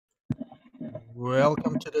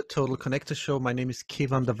Welcome to the Total Connector Show. My name is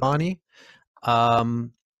Keyvan Davani.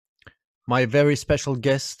 Um, my very special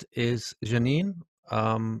guest is Janine.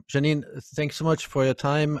 Janine, thanks so much for your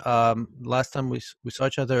time. Last time we saw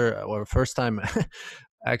each other, or first time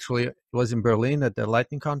actually, it was in Berlin at the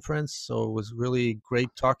Lightning Conference. So it was really great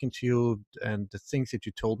talking to you, and the things that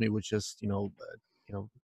you told me was just,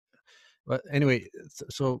 But anyway,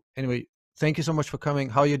 anyway, thank you so much for coming.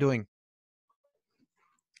 How are you doing?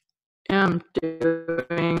 I'm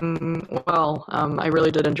doing well. I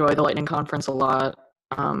really did enjoy the Lightning Conference a lot.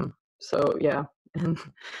 So yeah, and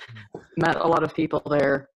met a lot of people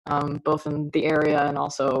there, both in the area and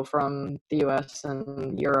also from the US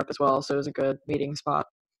and Europe as well. So it was a good meeting spot.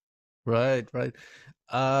 Right.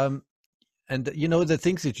 And the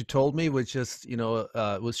things that you told me was just,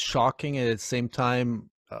 was shocking and at the same time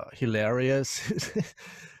hilarious.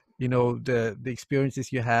 The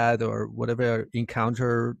experiences you had or whatever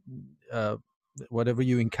whatever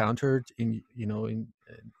you encountered in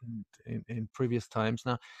previous times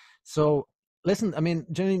now. So listen, I mean,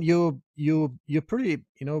 Janine, you're pretty,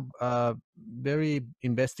 very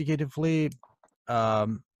investigatively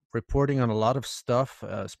reporting on a lot of stuff,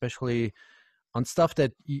 especially on stuff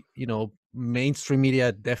that mainstream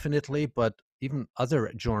media definitely, but even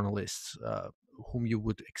other journalists whom you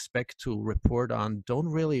would expect to report on don't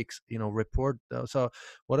really report. So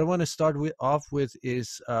what I want to start off with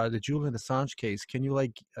is the Julian Assange case. Can you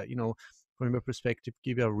from your perspective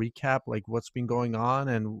give a recap, like what's been going on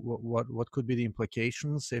and what could be the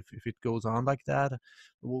implications if it goes on like that?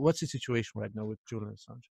 What's the situation right now with Julian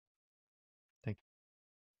Assange? Thank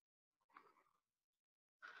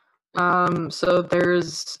you. So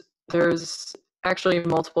there's actually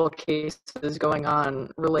multiple cases going on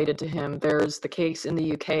related to him. There's the case in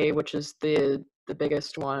the UK, which is the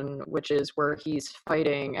biggest one, which is where he's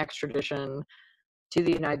fighting extradition to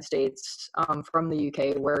the United States from the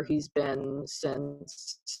UK, where he's been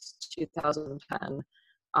since 2010.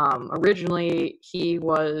 Originally, he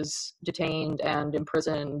was detained and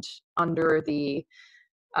imprisoned under the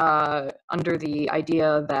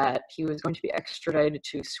idea that he was going to be extradited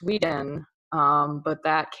to Sweden, but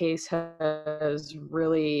that case has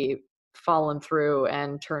really fallen through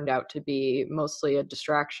and turned out to be mostly a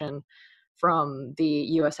distraction from the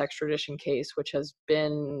US extradition case, which has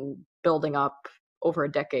been building up over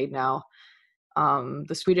a decade now.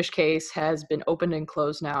 The Swedish case has been opened and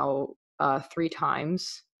closed now 3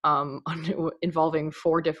 times, involving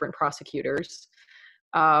 4 different prosecutors,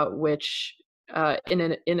 which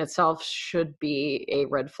in itself should be a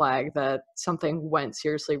red flag that something went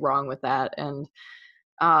seriously wrong with that. And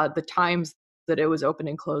the times that it was open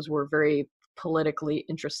and closed were very politically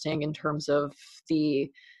interesting in terms of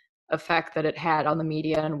the effect that it had on the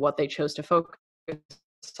media and what they chose to focus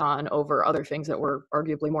on over other things that were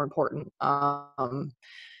arguably more important.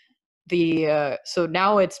 So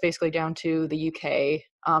now it's basically down to the UK,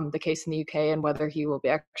 the case in the UK, and whether he will be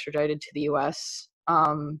extradited to the US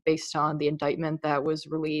based on the indictment that was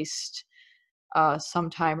released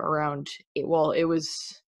sometime around.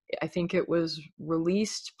 I think it was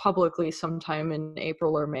released publicly sometime in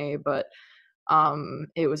April or May, but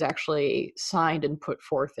it was actually signed and put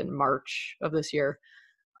forth in March of this year.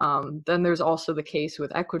 Then there's also the case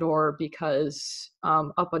with Ecuador, because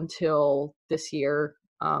up until this year,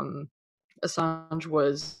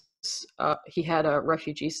 Assange he had a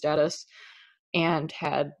refugee status and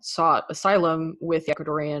had sought asylum with the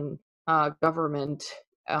Ecuadorian government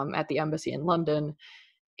at the embassy in London.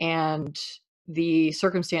 And the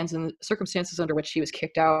circumstances under which he was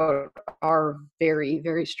kicked out are very,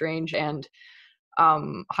 very strange and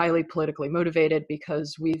highly politically motivated,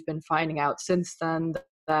 because we've been finding out since then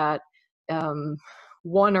that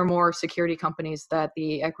one or more security companies that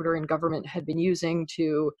the Ecuadorian government had been using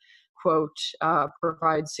to, quote,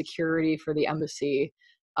 provide security for the embassy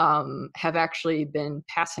have actually been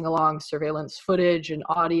passing along surveillance footage and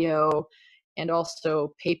audio and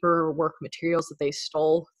also paperwork materials that they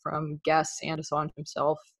stole from guests and Assange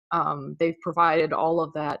himself. They've provided all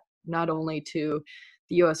of that not only to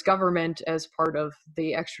the US government as part of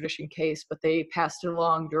the extradition case, but they passed it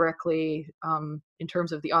along directly in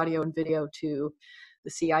terms of the audio and video to the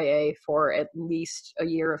CIA for at least a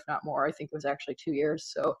year, if not more. I think it was actually 2 years.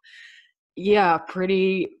 So yeah,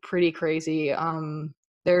 pretty crazy.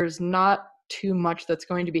 There's not too much that's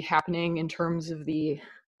going to be happening in terms of the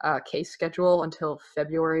case schedule until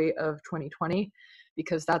February of 2020,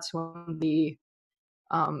 because that's when the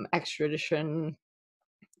extradition,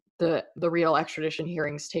 the real extradition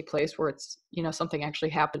hearings take place, where it's something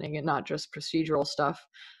actually happening and not just procedural stuff.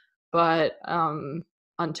 But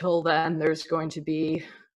until then, there's going to be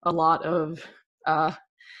a lot of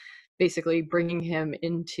basically bringing him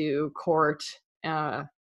into court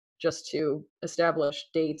just to establish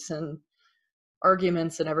dates and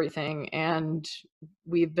arguments and everything. And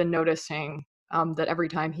we've been noticing that every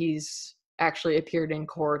time he's actually appeared in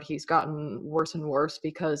court, he's gotten worse and worse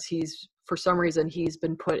because for some reason, he's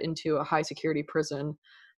been put into a high security prison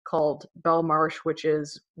called Belmarsh, which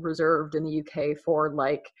is reserved in the UK for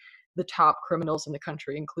like the top criminals in the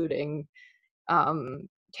country, including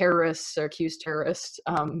terrorists, accused terrorists,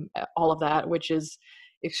 all of that, which is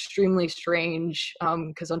extremely strange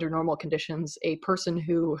because under normal conditions, a person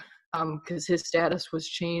who, because his status was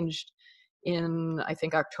changed in, I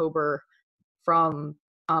think, October from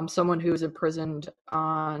someone who was imprisoned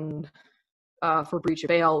on for breach of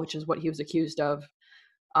bail, which is what he was accused of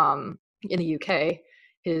in the UK.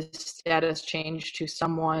 His status changed to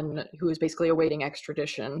someone who is basically awaiting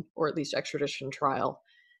extradition, or at least extradition trial.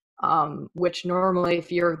 Which normally,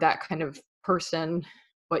 if you're that kind of person,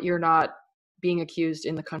 but you're not being accused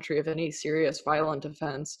in the country of any serious violent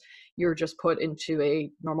offense, you're just put into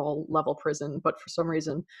a normal level prison. But for some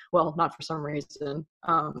reason, well, not for some reason,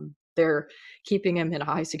 they're keeping him in a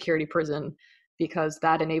high security prison because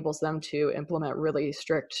that enables them to implement really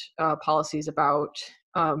strict policies about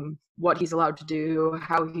what he's allowed to do,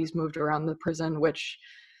 how he's moved around the prison, which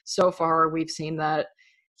so far we've seen that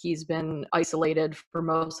he's been isolated for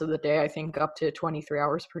most of the day, I think up to 23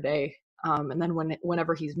 hours per day. And then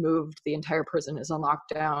whenever he's moved, the entire prison is on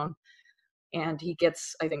lockdown. And he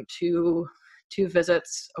gets, I think, two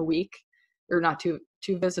visits a week, or not two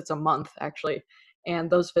visits a month, actually.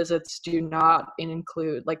 And those visits do not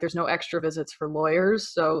include, like, there's no extra visits for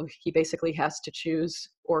lawyers. So he basically has to choose,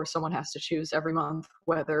 or someone has to choose every month,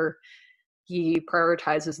 whether he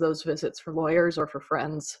prioritizes those visits for lawyers or for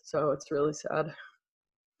friends. So it's really sad.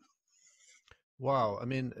 Wow. I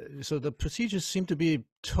mean, so the procedures seem to be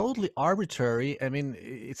totally arbitrary. I mean,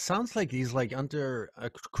 it sounds like he's like under a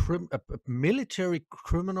military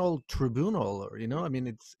criminal tribunal, or, I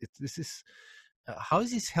mean, this is, how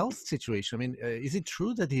is his health situation? I mean, is it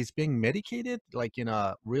true that he's being medicated like in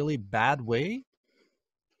a really bad way?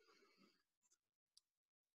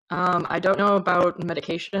 I don't know about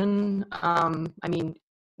medication. I mean,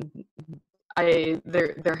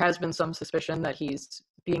 there has been some suspicion that he's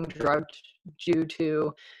being drugged due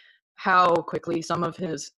to how quickly some of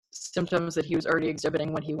his symptoms that he was already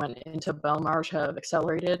exhibiting when he went into Belmarsh have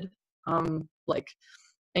accelerated, like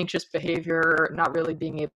anxious behavior, not really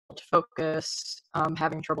being able to focus,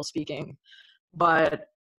 having trouble speaking. But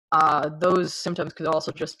those symptoms could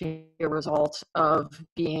also just be a result of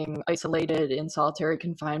being isolated in solitary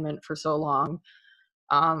confinement for so long,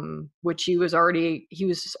 which he was already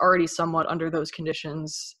somewhat under those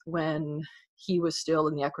conditions when he was still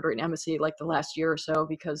in the Ecuadorian embassy, like the last year or so,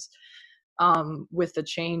 because with the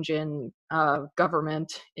change in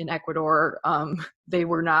government in Ecuador, they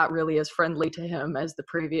were not really as friendly to him as the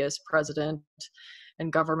previous president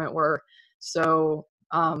and government were. So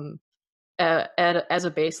as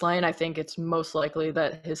a baseline, I think it's most likely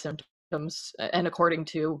that his symptoms, and according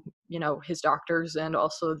to his doctors and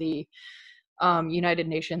also the United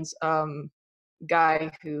Nations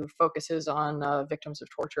guy who focuses on victims of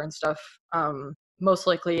torture and stuff, most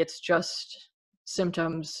likely it's just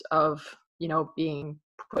symptoms of being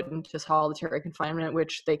put into solitary confinement,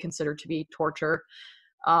 which they consider to be torture,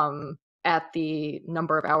 at the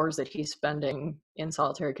number of hours that he's spending in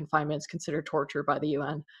solitary confinement is considered torture by the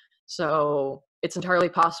UN. So it's entirely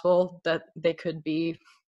possible that they could be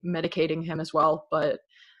medicating him as well, but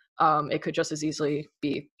it could just as easily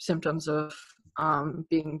be symptoms of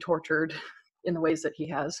being tortured in the ways that he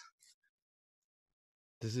has.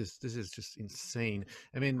 This is just insane.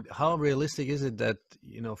 I mean, how realistic is it that,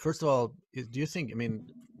 first of all, do you think, I mean,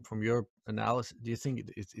 from your analysis, do you think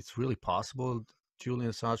it's really possible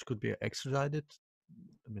Julian Assange could be extradited?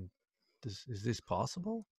 I mean, is this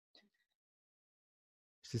possible?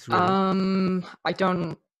 Is this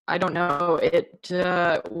realistic? I don't know.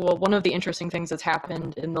 Well, one of the interesting things that's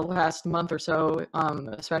happened in the last month or so,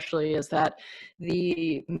 especially, is that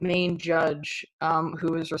the main judge,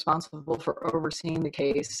 who is responsible for overseeing the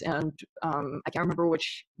case, and I can't remember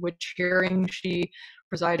which hearing she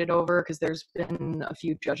presided over, because there's been a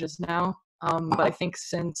few judges now. But I think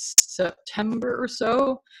since September or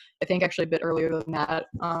so, I think actually a bit earlier than that,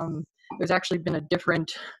 there's actually been a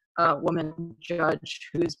different woman judge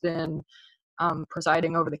who's been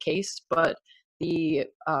presiding over the case. But the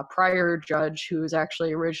prior judge, who was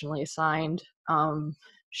actually originally assigned,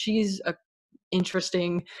 she's a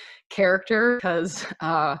interesting character because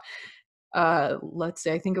let's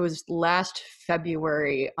say I think it was last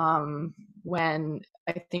February, when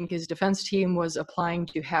I think his defense team was applying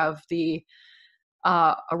to have the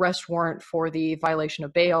arrest warrant for the violation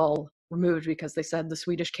of bail removed because they said the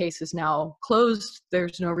Swedish case is now closed.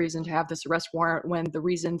 There's no reason to have this arrest warrant when the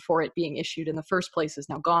reason for it being issued in the first place is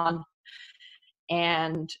now gone.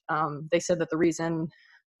 And they said that the reason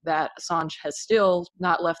that Assange has still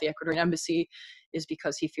not left the Ecuadorian embassy is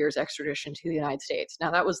because he fears extradition to the United States.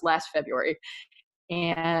 Now, that was last February.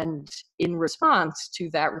 And in response to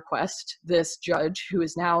that request, this judge, who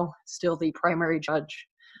is now still the primary judge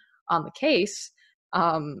on the case,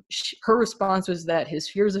 her response was that his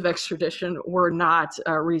fears of extradition were not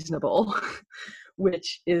reasonable,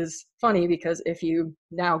 which is funny because if you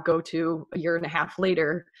now go to a year and a half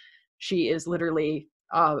later, she is literally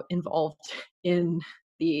involved in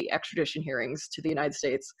the extradition hearings to the United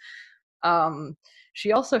States.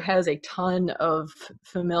 She also has a ton of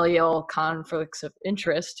familial conflicts of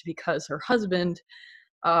interest because her husband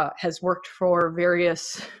has worked for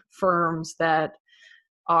various firms that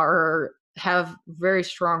have very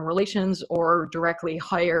strong relations or directly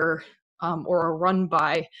hire or are run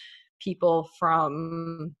by people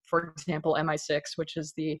from, for example, MI6, which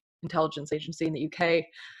is the intelligence agency in the UK.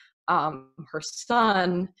 Her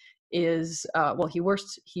son is,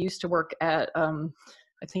 he used to work at,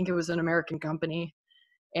 I think it was an American company,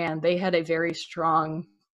 and they had a very strong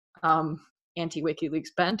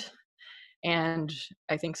anti-WikiLeaks bent. And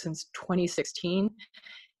I think since 2016,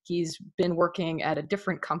 he's been working at a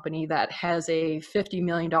different company that has a $50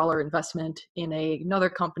 million investment in another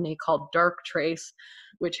company called Darktrace,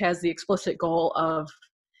 which has the explicit goal of,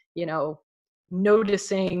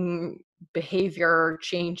 noticing behavior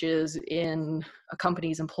changes in a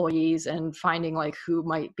company's employees and finding like who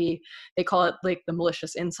might be, they call it like the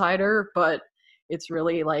malicious insider, but it's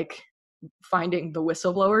really like finding the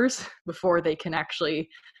whistleblowers before they can actually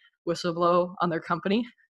whistleblow on their company.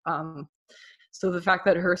 So the fact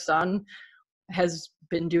that her son has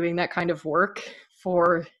been doing that kind of work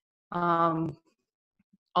for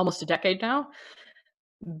almost a decade now,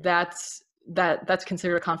 that's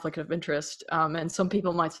considered a conflict of interest. And some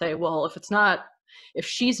people might say, well, if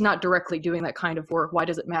she's not directly doing that kind of work, why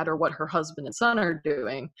does it matter what her husband and son are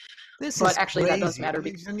doing? But actually, crazy. that does matter.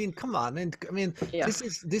 I mean, come on. And I mean, Yeah.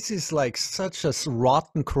 this is like such a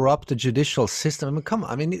rotten, corrupt judicial system. I mean, come on.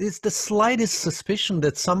 I mean, it's the slightest suspicion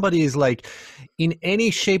that somebody is like, in any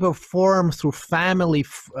shape or form, through family,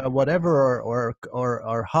 whatever,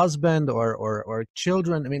 or husband or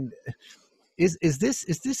children. I mean, is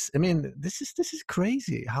this? I mean, this is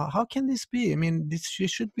crazy. How can this be? I mean, this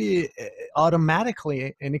should be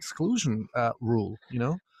automatically an exclusion rule.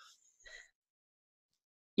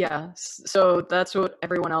 Yeah, so that's what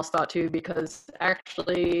everyone else thought too, because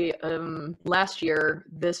actually last year,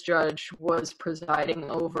 this judge was presiding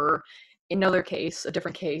over another case, a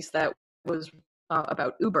different case that was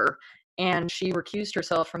about Uber. And she recused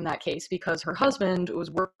herself from that case because her husband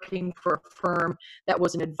was working for a firm that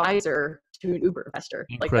was an advisor to an Uber investor.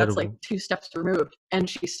 Incredible. Like that's like 2 steps removed, and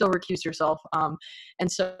she still recused herself.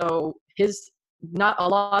 And so not a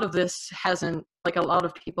lot of this hasn't, like a lot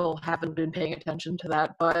of people haven't been paying attention to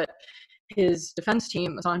that, but his defense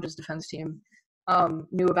team, Assange's defense team,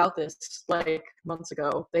 knew about this like months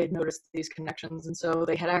ago. They had noticed these connections, and so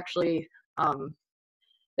they had actually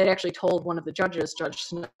told one of the judges, Judge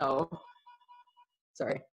Snow,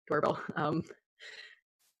 sorry, doorbell,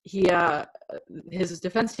 his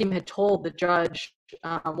defense team had told the judge,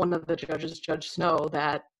 one of the judges, Judge Snow,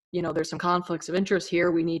 that there's some conflicts of interest here.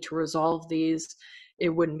 We need to resolve these. It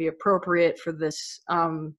wouldn't be appropriate for this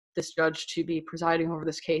judge to be presiding over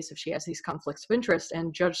this case if she has these conflicts of interest.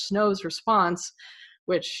 And Judge Snow's response,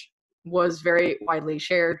 which was very widely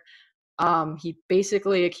shared, he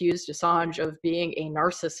basically accused Assange of being a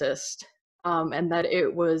narcissist, and that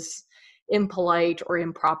it was impolite or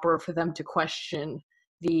improper for them to question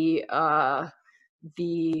the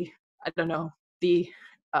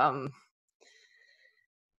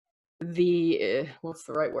what's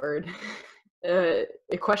the right word?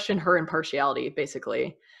 It questioned her impartiality,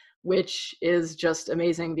 basically, which is just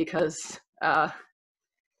amazing because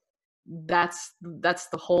that's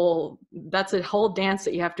a whole dance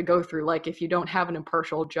that you have to go through. Like, if you don't have an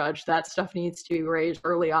impartial judge, that stuff needs to be raised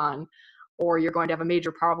early on, or you're going to have a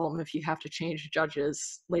major problem if you have to change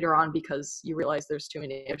judges later on because you realize there's too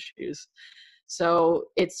many issues. So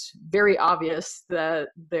it's very obvious that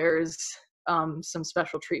there's some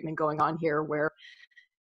special treatment going on here where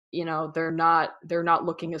they're not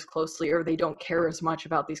looking as closely, or they don't care as much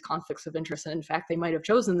about these conflicts of interest. And in fact, they might have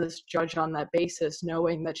chosen this judge on that basis,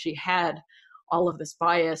 knowing that she had all of this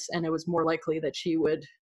bias, and it was more likely that she would,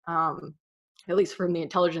 at least from the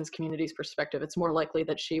intelligence community's perspective, it's more likely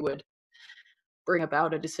that she would bring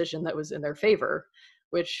about a decision that was in their favor.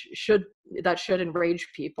 which should enrage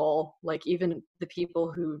people, like even the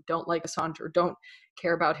people who don't like Assange or don't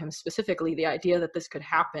care about him specifically. The idea that this could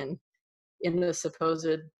happen in a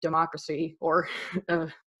supposed democracy or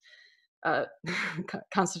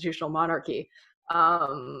constitutional monarchy,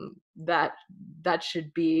 that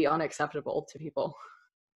should be unacceptable to people.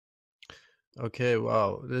 Okay,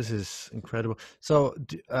 wow, this is incredible. So,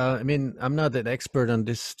 I mean, I'm not an expert on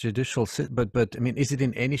this judicial, but I mean, is it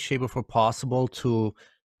in any shape or form possible to,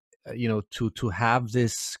 to have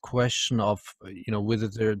this question of,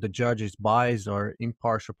 whether the judge is biased or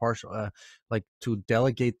impartial, partial, like to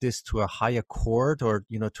delegate this to a higher court, or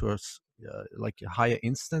to like a higher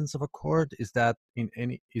instance of a court? Is that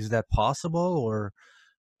possible, or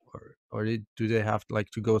do they have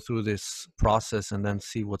to go through this process and then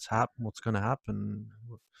see what's going to happen?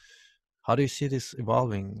 How do you see this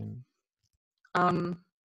evolving? Um,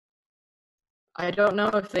 I don't know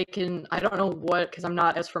if they can. I don't know what, because I'm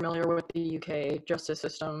not as familiar with the UK justice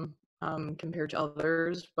system compared to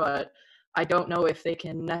others, but I don't know if they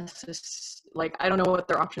can I don't know what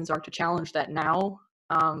their options are to challenge that now.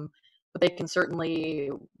 But they can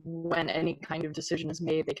certainly, when any kind of decision is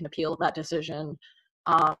made, they can appeal that decision.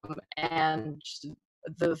 And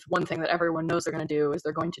the one thing that everyone knows they're going to do is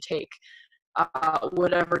they're going to take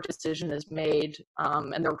whatever decision is made,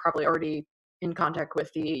 and they're probably already in contact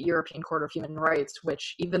with the European Court of Human Rights,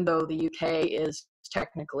 which, even though the UK is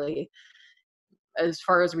technically, as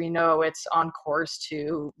far as we know, it's on course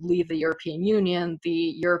to leave the European Union,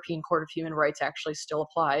 the European Court of Human Rights actually still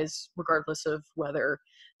applies regardless of whether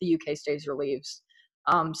the UK stays or leaves.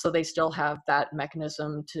 So they still have that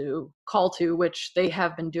mechanism to call to, which they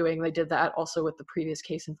have been doing. They did that also with the previous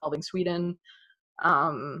case involving Sweden.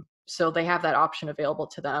 So they have that option available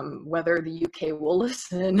to them. Whether the UK will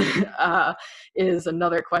listen is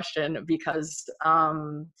another question, because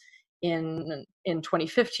in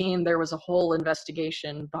 2015 there was a whole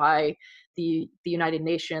investigation by the United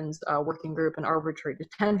Nations working group on arbitrary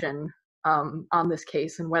detention on this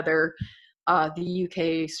case, and whether the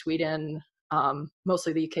UK, Sweden,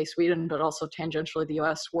 mostly the UK, Sweden, but also tangentially the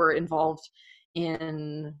US, were involved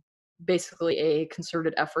in basically a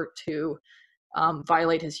concerted effort to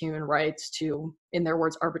violate his human rights, to, in their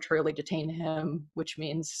words, arbitrarily detain him, which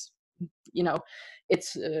means,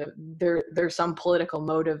 it's there's some political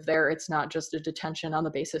motive there. It's not just a detention on the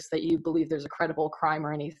basis that you believe there's a credible crime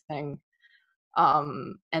or anything.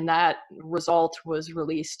 And that result was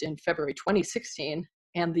released in February 2016,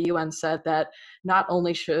 and the UN said that not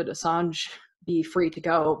only should Assange be free to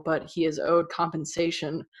go, but he is owed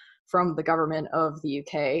compensation from the government of the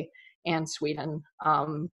UK and Sweden.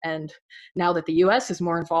 And now that the US is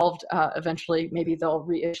more involved, eventually maybe they'll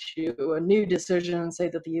reissue a new decision and say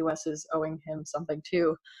that the US is owing him something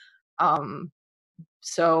too. And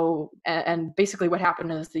basically what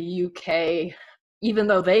happened is the UK, even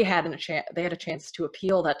though they had a chance to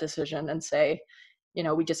appeal that decision and say,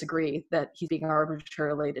 we disagree that he's being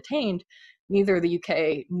arbitrarily detained, neither the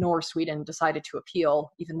UK nor Sweden decided to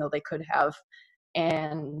appeal, even though they could have.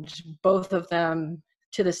 And both of them,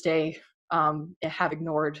 to this day, have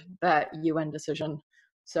ignored that UN decision.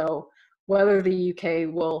 So whether the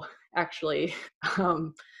UK will actually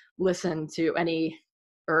listen to any,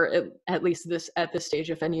 or at least at this stage,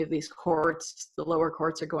 if any of these courts, the lower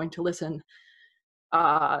courts, are going to listen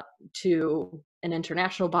to an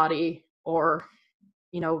international body, or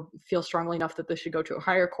feel strongly enough that this should go to a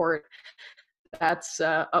higher court, that's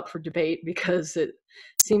up for debate, because it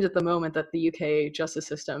seems at the moment that the UK justice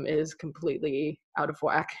system is completely out of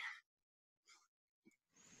whack.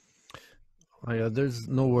 Oh, yeah, there's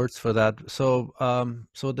no words for that. So,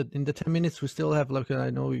 so that in the 10 minutes we still have, look, I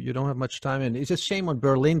know you don't have much time, and it's a shame on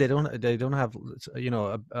Berlin. They don't have,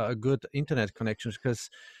 a good internet connections, because,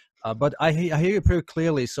 but I hear you pretty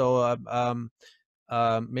clearly. So,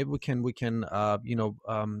 maybe we can,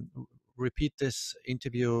 repeat this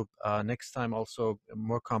interview next time, also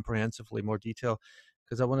more comprehensively, more detail,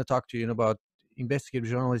 because I want to talk to you about investigative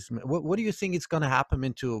journalism. What do you think is going to happen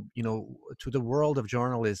into, to the world of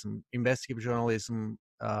journalism, investigative journalism,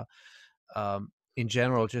 in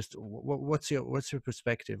general? Just what's your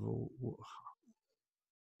perspective?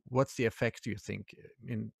 What's the effect, do you think,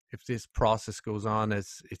 if this process goes on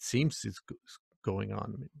as it seems it's going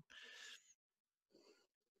on?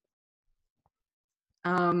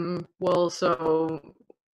 Well, so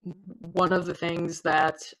one of the things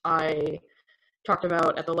that I talked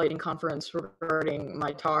about at the Lighting Conference regarding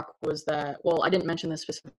my talk was that, well, I didn't mention this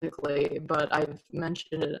specifically, but I've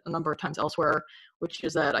mentioned it a number of times elsewhere, which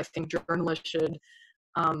is that I think journalists should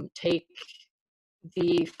take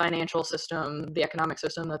the financial system, the economic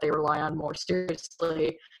system that they rely on, more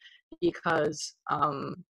seriously, because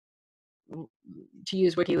to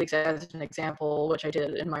use WikiLeaks as an example, which I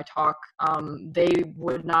did in my talk, they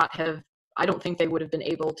would not have, I don't think they would have been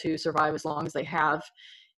able to survive as long as they have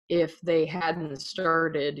if they hadn't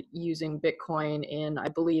started using Bitcoin in, I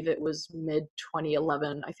believe it was mid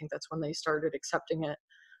 2011. I think that's when they started accepting it.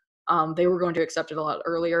 They were going to accept it a lot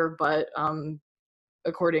earlier, but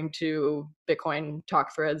according to Bitcoin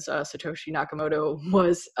talk threads, Satoshi Nakamoto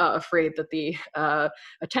was afraid that the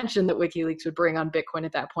attention that WikiLeaks would bring on Bitcoin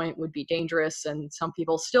at that point would be dangerous. And some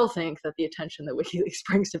people still think that the attention that WikiLeaks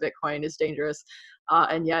brings to Bitcoin is dangerous.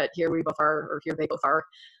 And yet here we both are, or here they both are,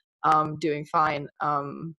 doing fine.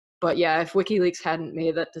 But yeah, if WikiLeaks hadn't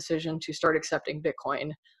made that decision to start accepting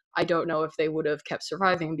Bitcoin, I don't know if they would have kept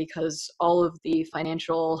surviving, because all of the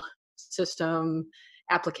financial system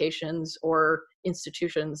applications or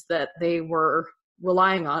institutions that they were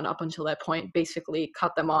relying on up until that point basically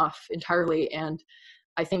cut them off entirely. And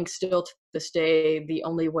I think still to this day, the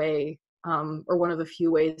only way, or one of the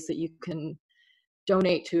few ways that you can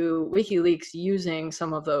donate to WikiLeaks using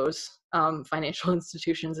some of those financial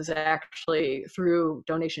institutions is actually through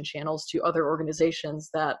donation channels to other organizations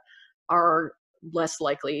that are less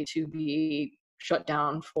likely to be shut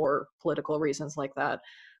down for political reasons like that.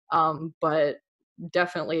 But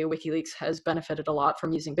definitely WikiLeaks has benefited a lot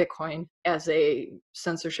from using Bitcoin as a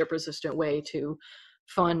censorship resistant way to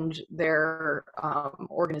fund their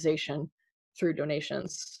organization through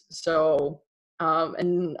donations. So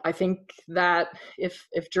and I think that if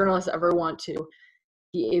journalists ever want to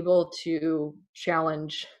be able to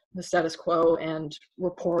challenge the status quo and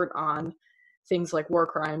report on things like war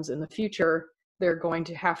crimes in the future, they're going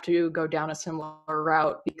to have to go down a similar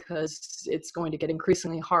route, because it's going to get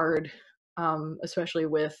increasingly hard, especially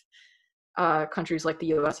with countries like the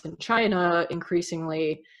US and China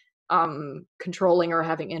increasingly controlling or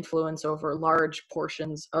having influence over large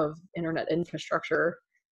portions of internet infrastructure,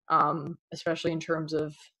 especially in terms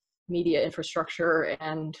of media infrastructure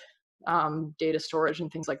and data storage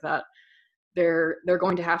and things like that. They're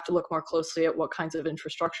going to have to look more closely at what kinds of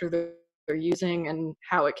infrastructure they're using and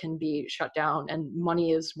how it can be shut down. And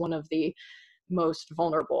money is one of the most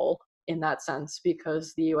vulnerable in that sense,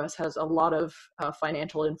 because the US has a lot of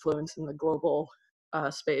financial influence in the global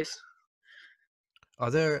space. Are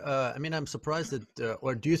there? I mean, I'm surprised that,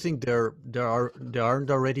 or do you think there aren't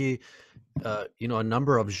already, a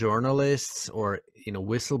number of journalists or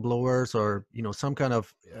whistleblowers or some kind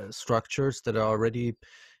of structures that are already,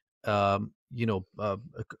 um, you know, uh,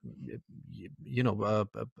 uh, you know,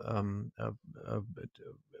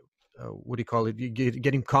 what do you call it?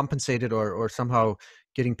 Getting compensated or somehow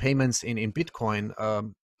getting payments in Bitcoin.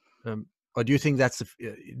 Or do you think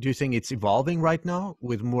do you think it's evolving right now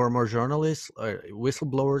with more and more journalists,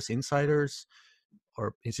 whistleblowers, insiders,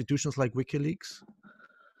 or institutions like WikiLeaks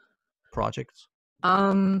projects?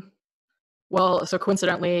 Well, so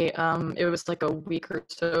coincidentally, it was like a week or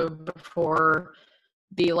so before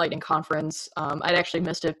the Lightning Conference. I'd actually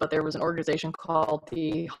missed it, but there was an organization called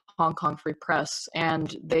the Hong Kong Free Press,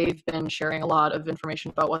 and they've been sharing a lot of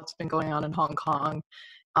information about what's been going on in Hong Kong,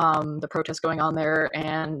 the protests going on there,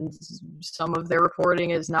 and some of their reporting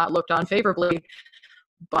is not looked on favorably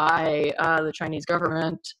by the Chinese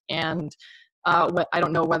government. And I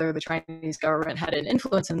don't know whether the Chinese government had an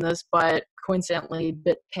influence in this, but coincidentally,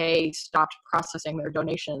 BitPay stopped processing their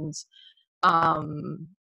donations.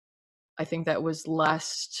 I think that was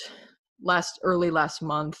early last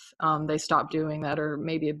month. They stopped doing that, or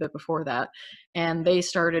maybe a bit before that, and they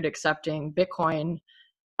started accepting Bitcoin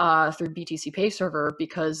through BTC Pay Server,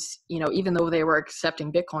 because even though they were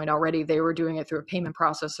accepting Bitcoin already, they were doing it through a payment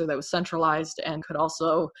processor that was centralized and could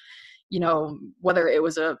also, whether it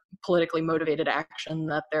was a politically motivated action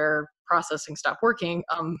that their processing stopped working,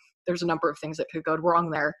 there's a number of things that could go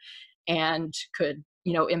wrong there and could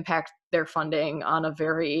impact their funding on a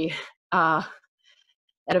very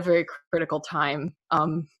at a very critical time,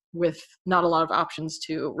 with not a lot of options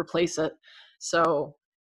to replace it. So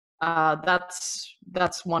that's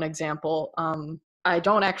one example. I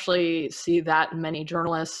don't actually see that many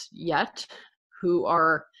journalists yet who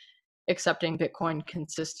are accepting Bitcoin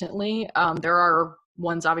consistently. There are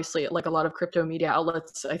ones, obviously, like a lot of crypto media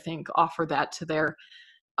outlets, I think, offer that to their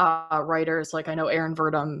writers. Like I know Aaron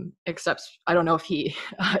Verdum accepts. I don't know if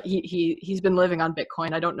he's been living on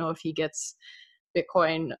Bitcoin. I don't know if he gets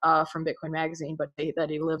Bitcoin from Bitcoin Magazine, but that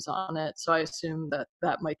he lives on it. So I assume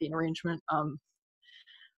that might be an arrangement.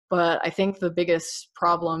 But I think the biggest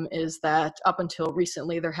problem is that up until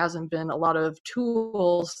recently, there hasn't been a lot of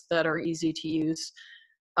tools that are easy to use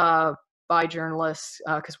by journalists,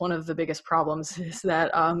 because one of the biggest problems is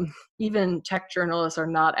that even tech journalists are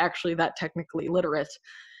not actually that technically literate.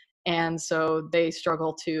 and so they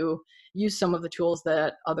struggle to use some of the tools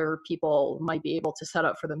that other people might be able to set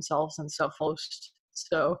up for themselves and self-host.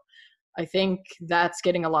 So I think that's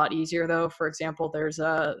getting a lot easier, though. For example, there's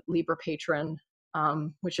a Libra Patron,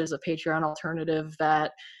 which is a Patreon alternative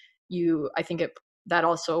that I think that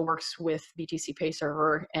also works with BTC Pay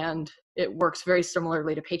Server, and it works very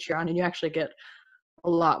similarly to Patreon, and you actually get a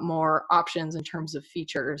lot more options in terms of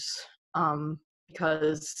features,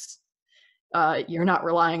 because you're not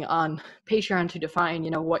relying on Patreon to define,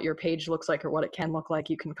 what your page looks like or what it can look like.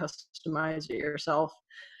 You can customize it yourself.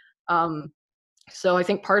 So I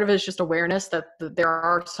think part of it is just awareness that there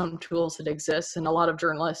are some tools that exist, and a lot of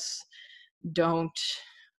journalists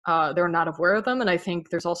they're not aware of them. And I think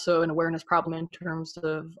there's also an awareness problem in terms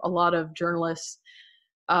of a lot of journalists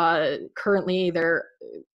currently,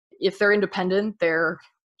 if they're independent, they're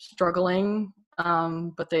struggling,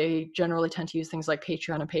 but they generally tend to use things like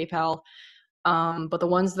Patreon and PayPal. But the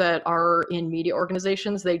ones that are in media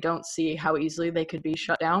organizations, they don't see how easily they could be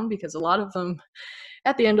shut down, because a lot of them,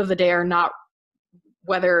 at the end of the day, are not,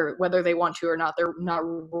 whether they want to or not, they're not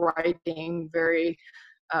writing very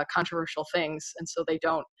controversial things, and so they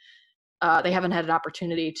haven't had an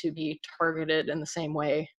opportunity to be targeted in the same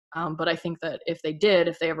way. But I think that if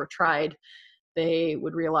they ever tried, they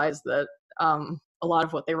would realize that a lot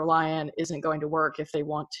of what they rely on isn't going to work if they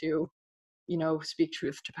want to, speak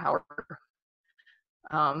truth to power.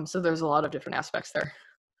 So there's a lot of different aspects there.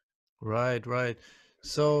 Right, right.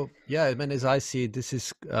 So yeah, I mean, as I see it, this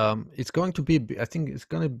is it's going to be, I think it's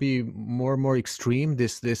going to be more and more extreme.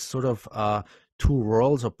 This sort of two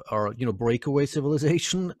worlds of, or breakaway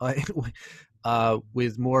civilization,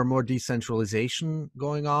 with more and more decentralization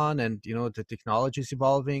going on, and the technology is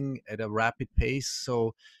evolving at a rapid pace.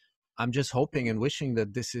 So I'm just hoping and wishing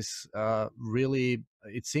that this is really.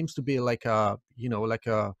 It seems to be like a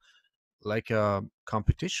like a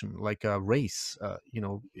competition, like a race.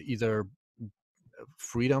 Either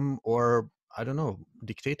freedom or, I don't know,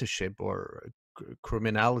 dictatorship or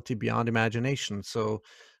criminality beyond imagination. So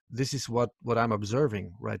this is what I'm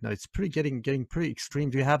observing right now. It's getting pretty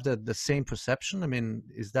extreme. Do you have the same perception? I mean,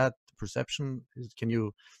 is that the perception? Can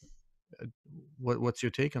you what's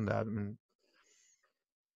your take on that?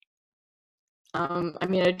 I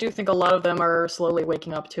mean, I do think a lot of them are slowly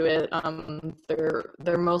waking up to it.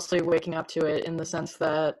 They're mostly waking up to it in the sense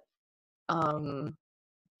that,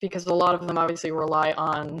 because a lot of them obviously rely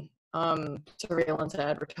on surveillance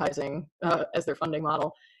advertising as their funding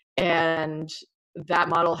model, and that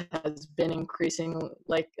model has been increasing.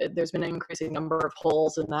 Like, there's been an increasing number of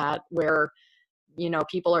holes in that, where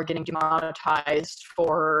people are getting demonetized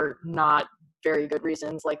for not very good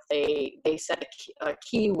reasons, like they set a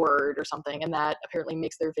keyword or something, and that apparently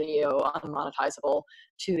makes their video unmonetizable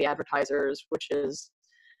to the advertisers, which is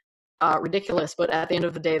ridiculous. But at the end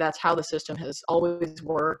of the day, that's how the system has always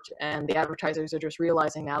worked, and the advertisers are just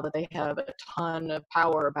realizing now that they have a ton of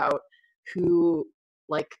power about who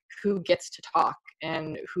gets to talk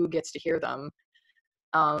and who gets to hear them.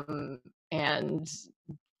 And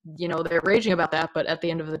they're raging about that, but at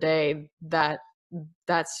the end of the day,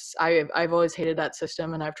 I've always hated that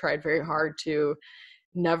system, and I've tried very hard to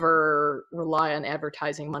never rely on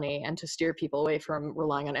advertising money, and to steer people away from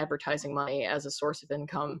relying on advertising money as a source of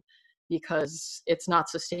income, because it's not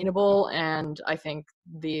sustainable. And I think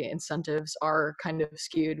the incentives are kind of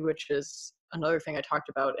skewed, which is another thing I talked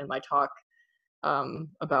about in my talk,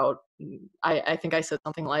 about, I think I said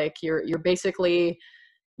something like, you're basically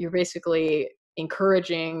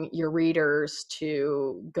encouraging your readers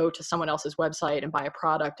to go to someone else's website and buy a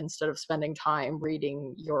product instead of spending time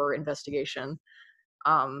reading your investigation.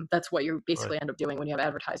 That's what you right. basically end up doing when you have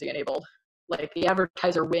advertising enabled. Like, the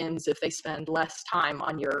advertiser wins if they spend less time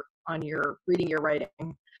on your reading your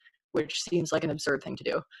writing, which seems like an absurd thing to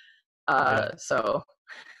do. Yeah. So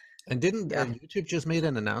And didn't yeah. YouTube just made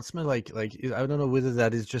an announcement, like I don't know whether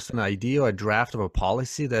that is just an idea or a draft of a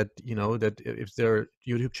policy, that that if there are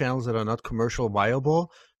YouTube channels that are not commercial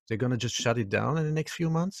viable, they're gonna just shut it down in the next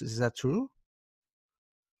few months. Is that true?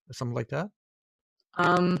 Or something like that?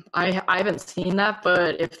 I haven't seen that,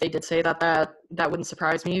 but if they did say that wouldn't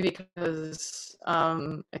surprise me, because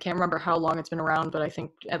I can't remember how long it's been around, but I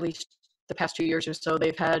think at least the past 2 years or so,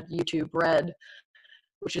 they've had YouTube Red,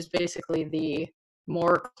 which is basically the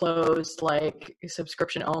more closed, like,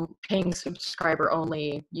 paying subscriber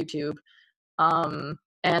only YouTube.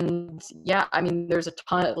 And yeah, I mean, there's a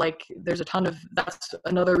ton of, that's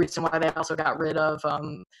another reason why they also got rid of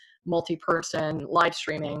multi-person live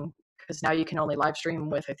streaming, because now you can only live stream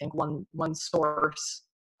with, I think, one source.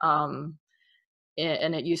 And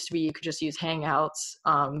it used to be you could just use Hangouts.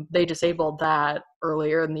 They disabled that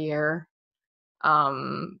earlier in the year.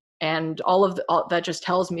 And all that just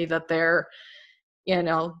tells me that they're, you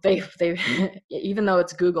know, they even though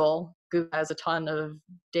it's Google has a ton of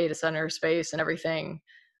data center space and everything,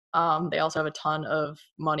 they also have a ton of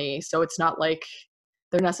money. So it's not like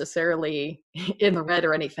they're necessarily in the red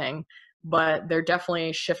or anything, but they're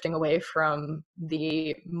definitely shifting away from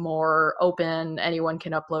the more open, anyone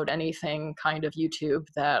can upload anything kind of YouTube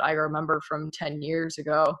that I remember from 10 years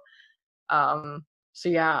ago. So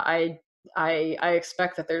yeah, I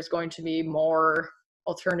expect that there's going to be more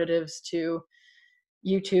alternatives to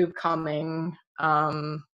YouTube coming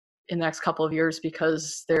in the next couple of years,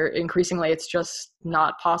 because they're increasingly, it's just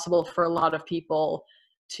not possible for a lot of people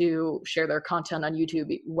to share their content on YouTube,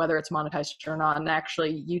 whether it's monetized or not. And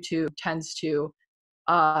actually, YouTube tends to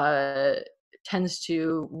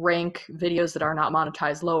rank videos that are not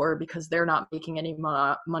monetized lower because they're not making any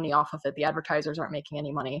money off of it. The advertisers aren't making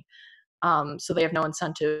any money. So they have no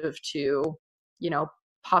incentive to, you know,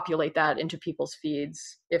 populate that into people's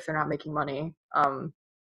feeds if they're not making money.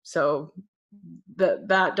 So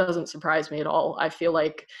that doesn't surprise me at all. I feel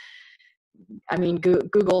like, I mean,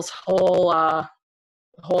 Google's whole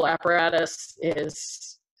apparatus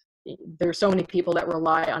is, there's so many people that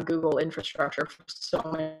rely on Google infrastructure for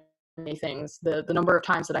so many things. The number of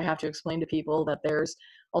times that I have to explain to people that there's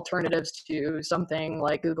alternatives to something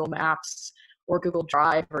like Google Maps or Google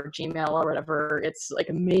Drive or Gmail or whatever, it's like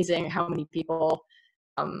amazing how many people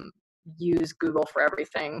use Google for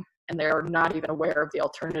everything, and they're not even aware of the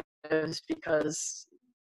alternatives because,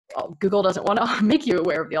 well, Google doesn't want to make you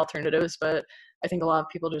aware of the alternatives, but I think a lot of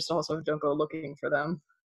people just also don't go looking for them.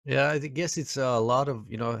 Yeah, I guess it's a lot of,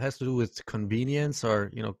 you know, it has to do with convenience,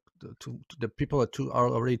 or, you know, the people are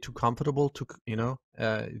already too comfortable to, you know,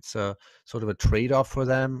 it's a sort of a trade-off for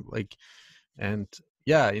them, like, and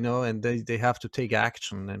yeah, you know, and they have to take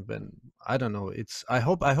action. And when, I don't know, it's, I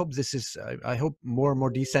hope this is, I hope more and more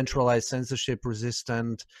decentralized, censorship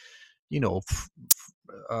resistant, you know,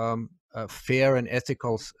 fair and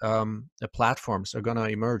ethical platforms are gonna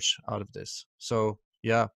emerge out of this. So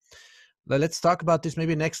yeah, let's talk about this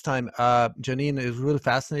maybe next time. Janine, it was really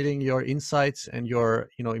fascinating, your insights and your,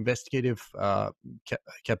 you know, investigative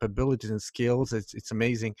capabilities and skills. It's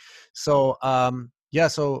amazing. So yeah,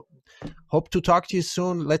 so hope to talk to you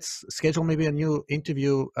soon. Let's schedule maybe a new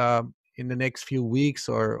interview in the next few weeks,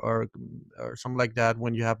 or something like that,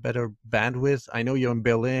 when you have better bandwidth. I know you're in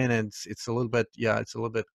Berlin, and it's a little bit, yeah, it's a little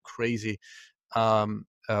bit crazy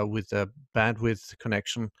with the bandwidth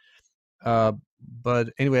connection. But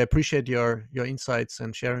anyway, I appreciate your insights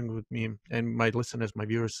and sharing with me and my listeners, my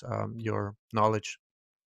viewers, your knowledge.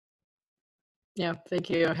 Yeah, thank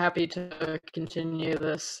you. Happy to continue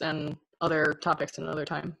this and other topics another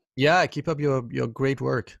time. Yeah, keep up your great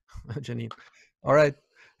work, Janine. All right,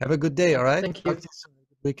 have a good day. All right, Thank talk you. to you soon.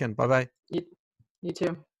 Good weekend. Bye bye. You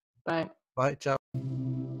too. Bye. Bye. Ciao.